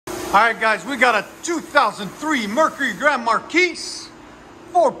All right, guys, we got a 2003 Mercury Grand Marquis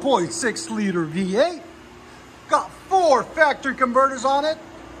 4.6 liter V8. Got 4 factory converters on it.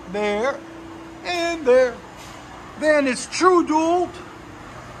 There and there. Then it's true dual.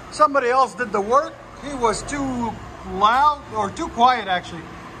 Somebody else did the work. He was too loud or too quiet, actually.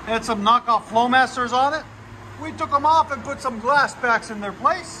 Had some knockoff Flowmasters on it. We took them off and put some glass packs in their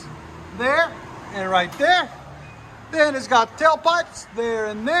place. There and right there. Then it's got tailpipes there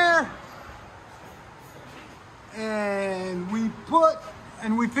and there. And we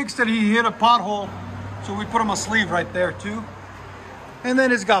fixed it. He hit a pothole, so we put him a sleeve right there too. And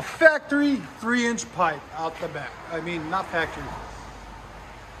then it's got factory 3-inch pipe out the back. I mean, not factory.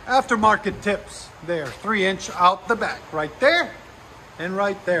 Aftermarket tips there, 3-inch out the back, right there and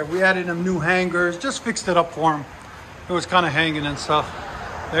right there. We added him new hangers, just fixed it up for him. It was kind of hanging and stuff.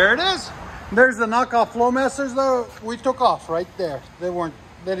 There it is. There's the knockoff Flowmasters though we took off right there. They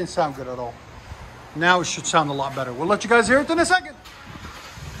didn't sound good at all. Now it should sound a lot better. We'll let you guys hear it in a second. Is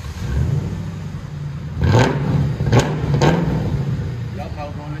that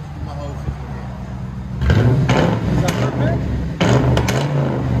perfect?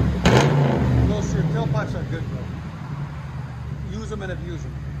 Those your tailpipes are good, bro. Use them and abuse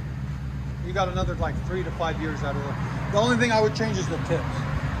them. You got another like 3 to 5 years out of them. The only thing I would change is the tips.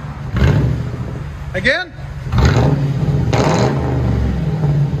 Again?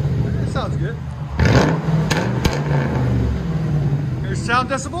 It sounds good. Here's sound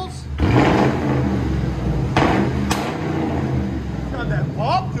decibels. Got that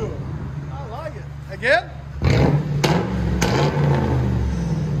pop to it. I like it. Again?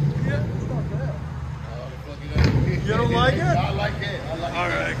 Yeah, it's not bad. You don't like it? I like it. All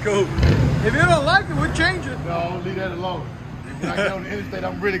right, cool. If you don't like it, we'll change it. No, leave that alone. When I get on the interstate,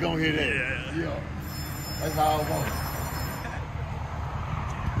 I'm really gonna hear that. Yeah. That's how I want it.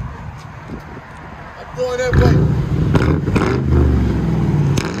 I'm going that way.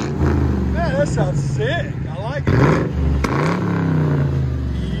 Man, that sounds sick. I like it.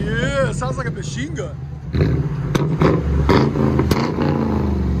 Yeah, it sounds like a machine gun.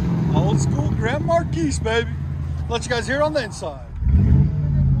 Old school Grand Marquis, baby. Let you guys hear it on the inside.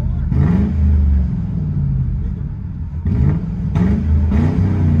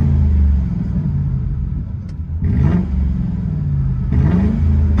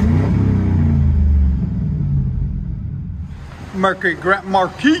 Mercury Grand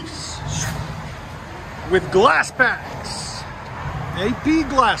Marquis with glass packs. AP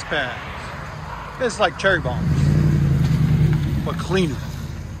glass packs. It's like cherry bombs, but cleaner.